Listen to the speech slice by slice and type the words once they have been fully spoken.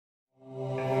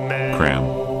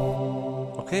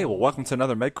MedCram. Okay, well, welcome to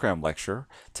another MedCram lecture.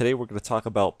 Today we're going to talk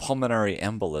about pulmonary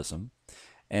embolism,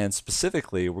 and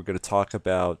specifically we're going to talk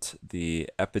about the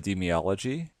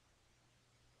epidemiology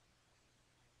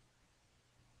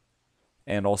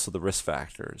and also the risk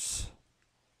factors.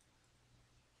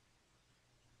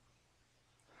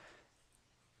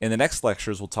 In the next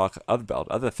lectures, we'll talk about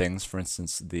other things, for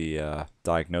instance, the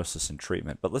diagnosis and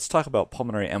treatment. But let's talk about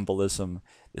pulmonary embolism,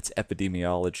 its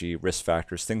epidemiology, risk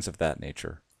factors, things of that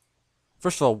nature.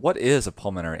 First of all, what is a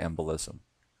pulmonary embolism?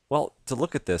 Well, to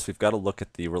look at this, we've got to look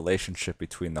at the relationship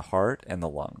between the heart and the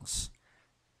lungs.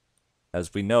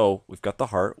 As we know, we've got the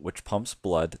heart, which pumps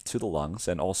blood to the lungs,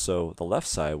 and also the left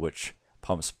side, which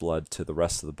pumps blood to the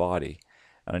rest of the body.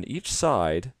 And on each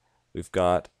side, we've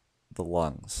got the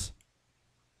lungs,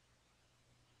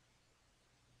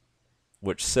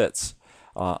 which sits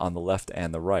on the left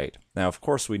and the right. Now, of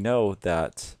course, we know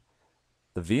that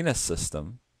the venous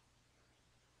system,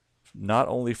 not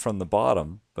only from the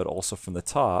bottom, but also from the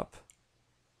top,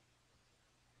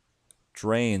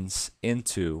 drains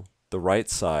into the right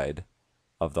side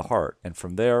of the heart. And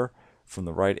from there, from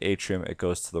the right atrium, it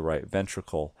goes to the right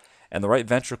ventricle. And the right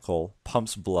ventricle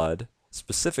pumps blood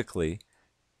specifically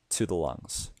to the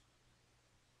lungs.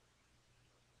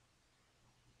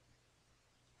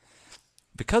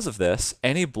 Because of this,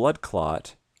 any blood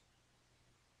clot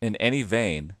in any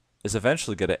vein is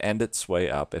eventually going to end its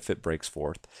way up, if it breaks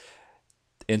forth,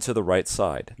 into the right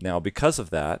side. Now, because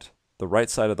of that, the right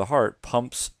side of the heart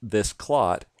pumps this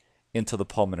clot into the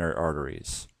pulmonary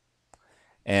arteries.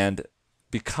 And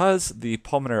because the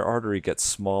pulmonary artery gets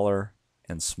smaller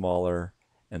and smaller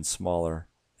and smaller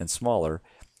and smaller,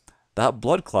 that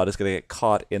blood clot is going to get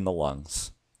caught in the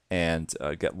lungs and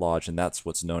get lodged, and that's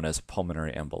what's known as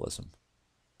pulmonary embolism.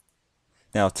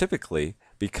 Now, typically,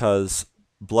 because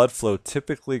blood flow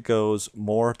typically goes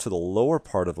more to the lower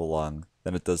part of the lung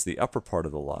than it does the upper part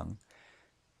of the lung,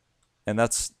 and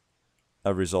that's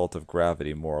a result of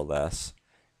gravity, more or less.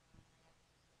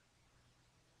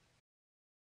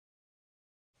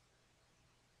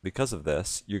 Because of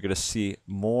this, you're going to see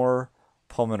more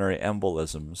pulmonary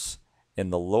embolisms in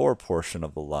the lower portion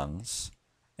of the lungs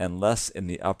and less in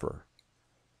the upper.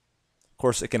 Of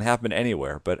course, it can happen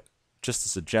anywhere, but just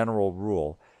as a general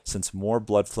rule, since more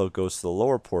blood flow goes to the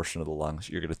lower portion of the lungs,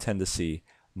 you're going to tend to see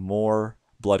more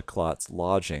blood clots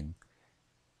lodging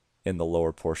in the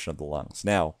lower portion of the lungs.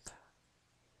 Now,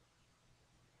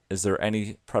 is there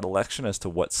any predilection as to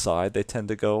what side they tend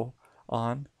to go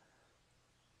on?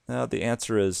 Now, the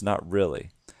answer is not really,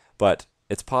 but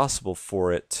it's possible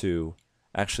for it to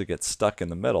actually get stuck in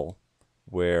the middle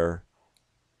where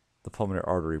the pulmonary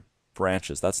artery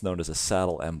branches. That's known as a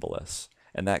saddle embolus.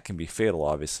 And that can be fatal,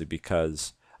 obviously,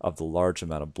 because of the large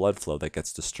amount of blood flow that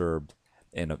gets disturbed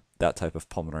in that type of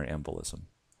pulmonary embolism.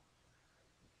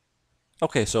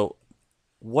 Okay, so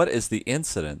what is the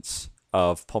incidence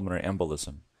of pulmonary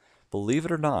embolism? Believe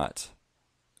it or not,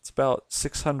 it's about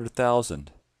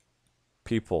 600,000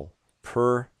 people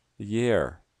per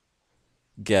year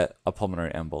get a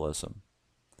pulmonary embolism.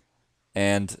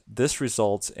 And this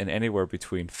results in anywhere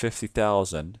between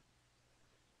 50,000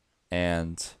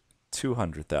 and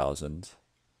 200,000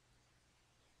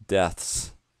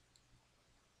 deaths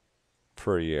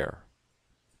per year.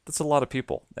 That's a lot of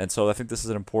people, and so I think this is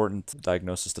an important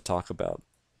diagnosis to talk about.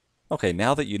 Okay,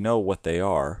 now that you know what they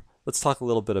are, let's talk a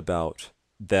little bit about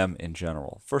them in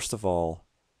general. First of all,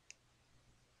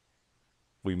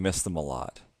 we miss them a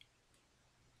lot.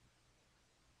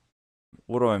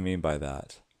 What do I mean by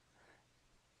that?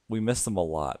 We miss them a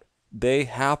lot. They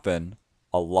happen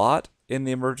a lot in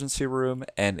the emergency room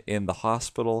and in the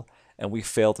hospital, and we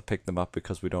fail to pick them up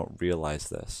because we don't realize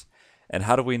this. And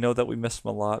how do we know that we miss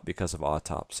them a lot? Because of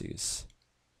autopsies.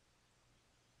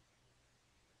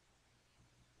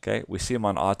 Okay, we see them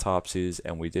on autopsies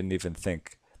and we didn't even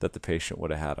think that the patient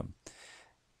would have had them.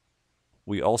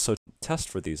 We also test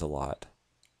for these a lot.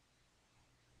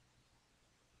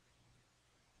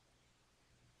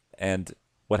 And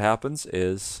what happens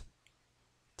is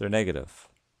they're negative.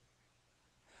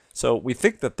 So we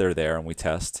think that they're there and we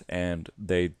test and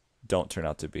they don't turn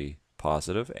out to be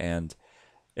positive, and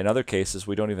in other cases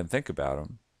we don't even think about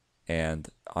them, and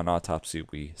on autopsy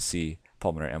we see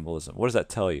pulmonary embolism. What does that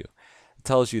tell you? It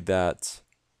tells you that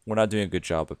we're not doing a good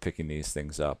job of picking these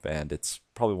things up, and it's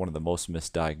probably one of the most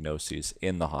misdiagnoses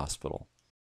in the hospital.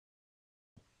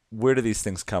 Where do these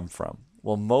things come from?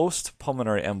 Well, most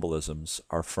pulmonary embolisms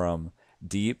are from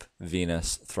deep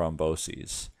venous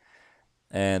thromboses.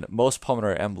 And most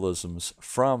pulmonary embolisms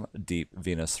from deep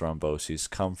venous thromboses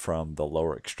come from the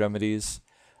lower extremities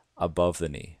above the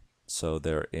knee. So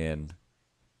they're in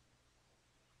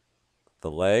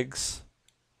the legs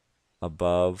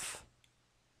above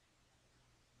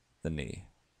the knee.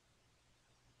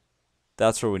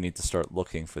 That's where we need to start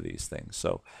looking for these things.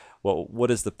 So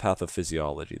what is the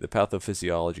pathophysiology? The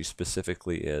pathophysiology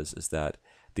specifically is that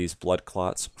these blood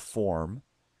clots form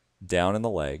down in the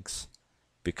legs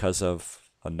because of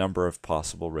a number of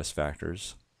possible risk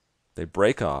factors. They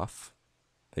break off,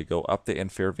 they go up the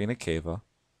inferior vena cava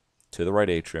to the right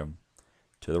atrium,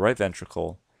 to the right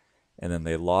ventricle, and then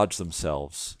they lodge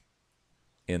themselves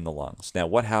in the lungs. Now,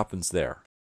 what happens there?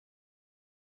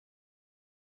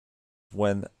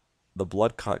 When the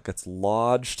blood clot gets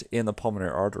lodged in the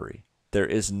pulmonary artery, there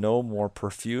is no more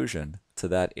perfusion to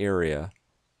that area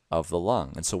of the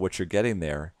lung. And so what you're getting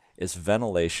there is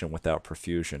ventilation without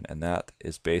perfusion, and that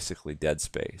is basically dead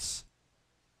space.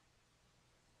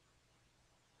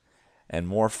 And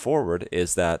more forward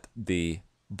is that the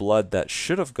blood that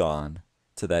should have gone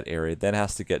to that area then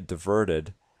has to get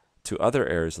diverted to other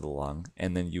areas of the lung,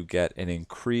 and then you get an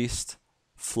increased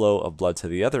flow of blood to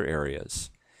the other areas.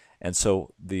 And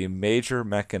so the major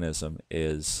mechanism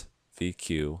is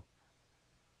VQ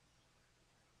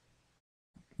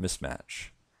mismatch.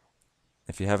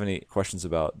 If you have any questions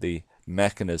about the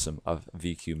mechanism of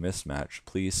VQ mismatch,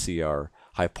 please see our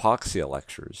hypoxia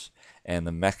lectures and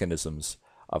the mechanisms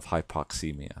of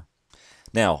hypoxemia.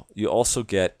 Now, you also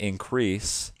get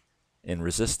increase in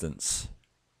resistance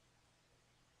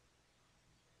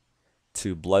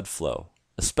to blood flow,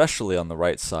 especially on the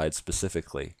right side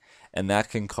specifically, and that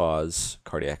can cause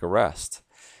cardiac arrest.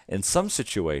 In some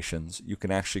situations, you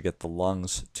can actually get the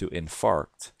lungs to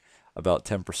infarct about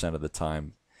 10% of the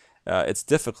time. It's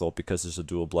difficult because there's a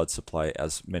dual blood supply,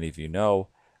 as many of you know.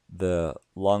 The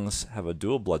lungs have a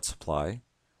dual blood supply.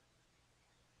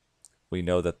 We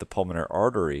know that the pulmonary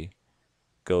artery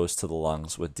goes to the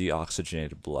lungs with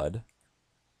deoxygenated blood.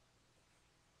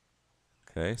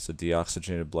 Okay, so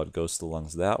deoxygenated blood goes to the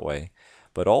lungs that way.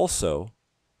 But also,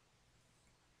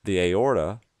 the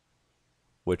aorta,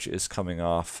 which is coming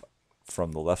off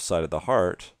from the left side of the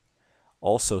heart,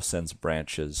 also sends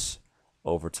branches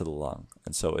over to the lung.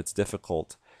 And so it's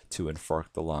difficult to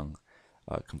infarct the lung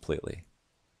completely.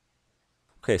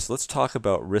 Okay, so let's talk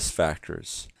about risk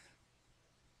factors.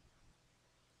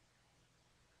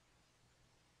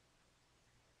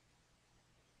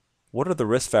 What are the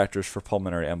risk factors for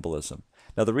pulmonary embolism?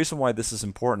 Now, the reason why this is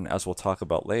important, as we'll talk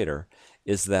about later,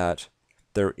 is that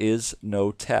there is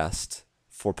no test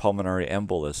for pulmonary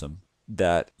embolism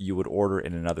that you would order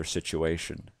in another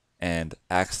situation and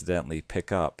accidentally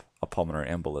pick up a pulmonary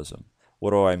embolism.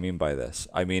 What do I mean by this?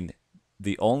 I mean,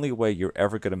 the only way you're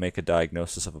ever going to make a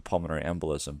diagnosis of a pulmonary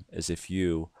embolism is if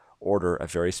you order a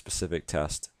very specific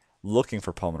test looking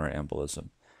for pulmonary embolism.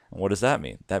 And what does that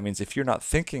mean? That means if you're not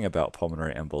thinking about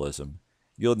pulmonary embolism,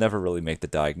 you'll never really make the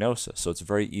diagnosis. So it's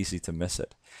very easy to miss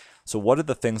it. So what are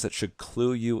the things that should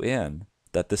clue you in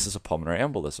that this is a pulmonary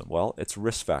embolism? Well, it's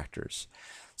risk factors.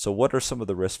 So what are some of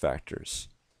the risk factors?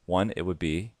 One, it would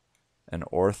be an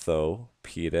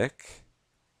orthopedic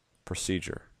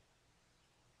procedure.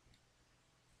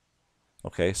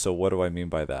 Okay, so what do I mean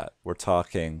by that? We're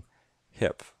talking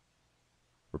hip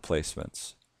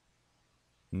replacements,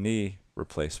 knee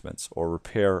replacements, or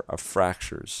repair of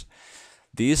fractures.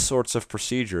 These sorts of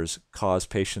procedures cause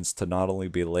patients to not only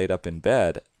be laid up in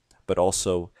bed, but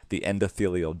also the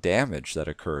endothelial damage that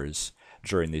occurs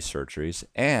during these surgeries,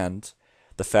 and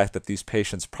the fact that these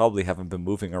patients probably haven't been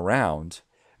moving around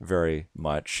very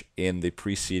much in the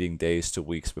preceding days to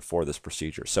weeks before this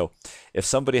procedure. So if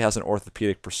somebody has an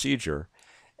orthopedic procedure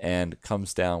and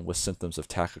comes down with symptoms of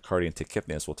tachycardia and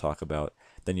tachypnea, as we'll talk about,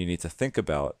 then you need to think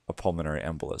about a pulmonary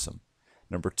embolism.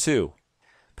 Number two,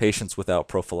 patients without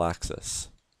prophylaxis.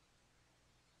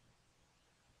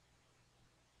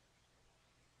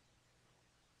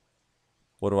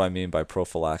 What do I mean by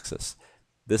prophylaxis?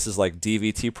 This is like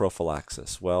DVT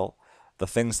prophylaxis. Well, the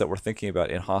things that we're thinking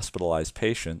about in hospitalized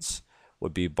patients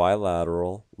would be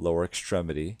bilateral lower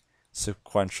extremity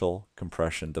sequential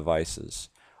compression devices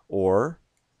or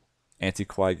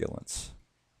anticoagulants.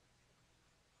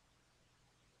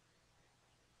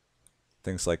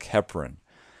 Things like heparin,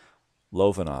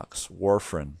 Lovenox,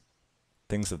 warfarin,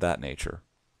 things of that nature.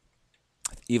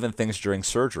 Even things during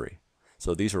surgery.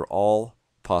 So these are all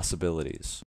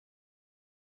possibilities.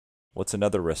 What's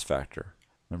another risk factor?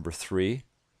 Number three,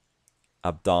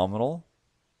 abdominal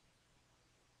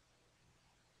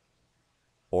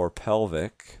or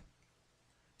pelvic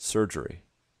surgery,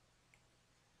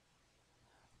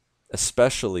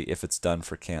 especially if it's done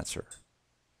for cancer.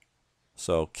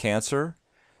 So cancer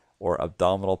or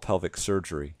abdominal pelvic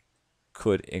surgery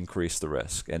could increase the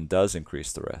risk and does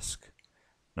increase the risk.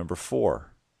 Number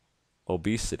four,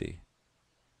 obesity.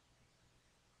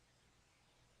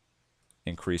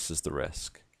 increases the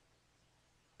risk.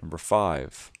 Number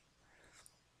 5,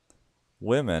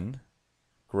 women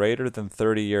greater than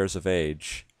 30 years of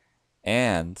age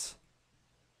and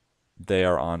they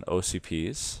are on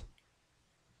OCPs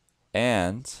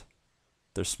and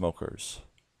they're smokers.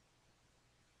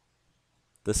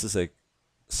 This is a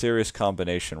serious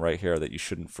combination right here that you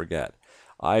shouldn't forget.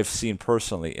 I've seen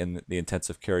personally in the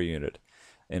intensive care unit,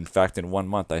 in fact in 1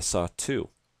 month I saw 2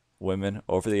 women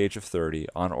over the age of 30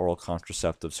 on oral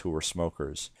contraceptives who were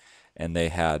smokers, and they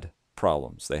had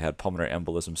problems. They had pulmonary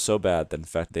embolism so bad that in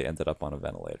fact they ended up on a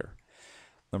ventilator.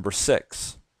 Number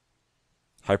 6,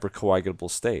 hypercoagulable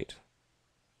state.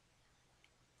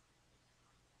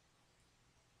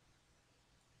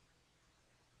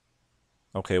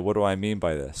 Okay, what do I mean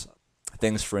by this?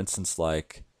 Things, for instance,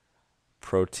 like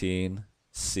protein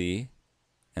C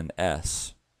and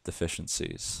S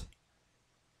deficiencies.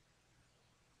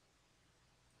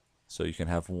 So you can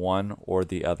have one or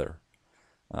the other.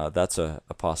 That's a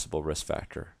possible risk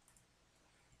factor.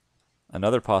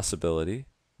 Another possibility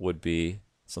would be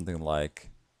something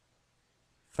like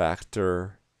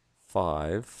factor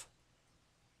V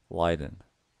Leiden.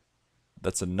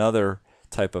 That's another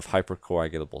type of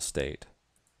hypercoagulable state.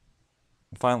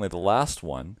 And finally, the last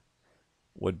one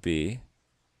would be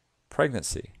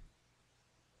pregnancy.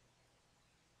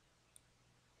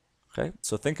 Okay,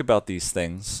 so think about these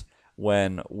things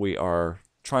when we are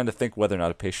trying to think whether or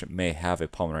not a patient may have a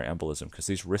pulmonary embolism, because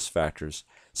these risk factors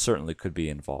certainly could be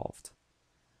involved.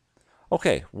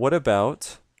 Okay, what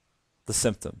about the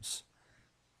symptoms?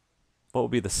 What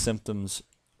would be the symptoms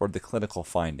or the clinical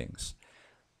findings?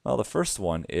 Well, the first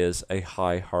one is a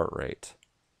high heart rate,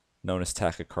 known as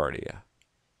tachycardia.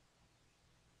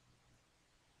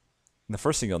 And the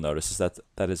first thing you'll notice is that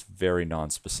that is very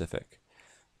nonspecific.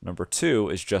 Number 2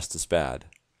 is just as bad,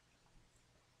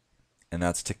 and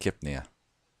that's tachypnea.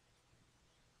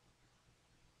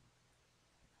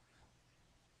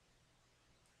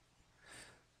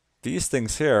 These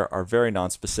things here are very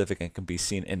nonspecific and can be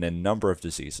seen in a number of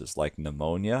diseases, like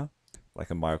pneumonia,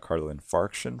 like a myocardial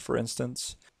infarction, for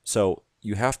instance. So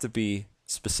you have to be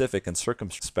specific and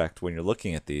circumspect when you're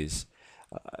looking at these,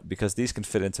 because these can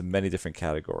fit into many different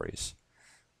categories.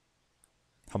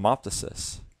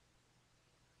 Hemoptysis,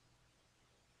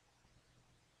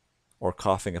 or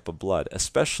coughing up a blood,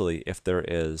 especially if there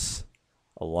is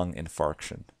a lung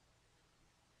infarction.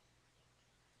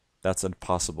 That's a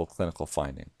possible clinical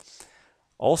finding.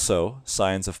 Also,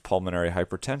 signs of pulmonary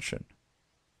hypertension.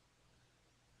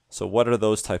 So what are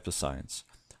those types of signs?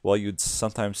 Well, you'd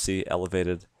sometimes see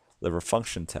elevated liver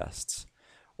function tests,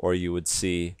 or you would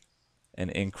see an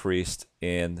increase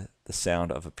in the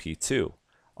sound of a P2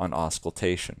 on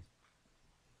auscultation.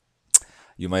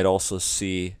 You might also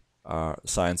see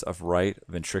signs of right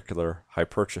ventricular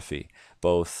hypertrophy,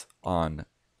 both on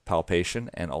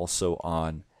palpation and also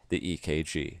on the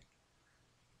EKG.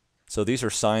 So these are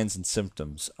signs and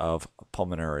symptoms of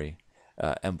pulmonary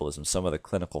embolism, some of the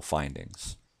clinical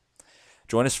findings.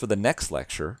 Join us for the next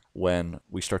lecture when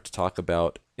we start to talk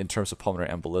about, in terms of pulmonary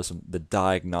embolism, the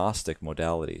diagnostic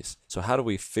modalities. So how do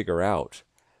we figure out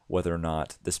whether or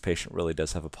not this patient really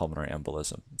does have a pulmonary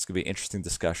embolism? It's going to be an interesting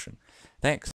discussion. Thanks.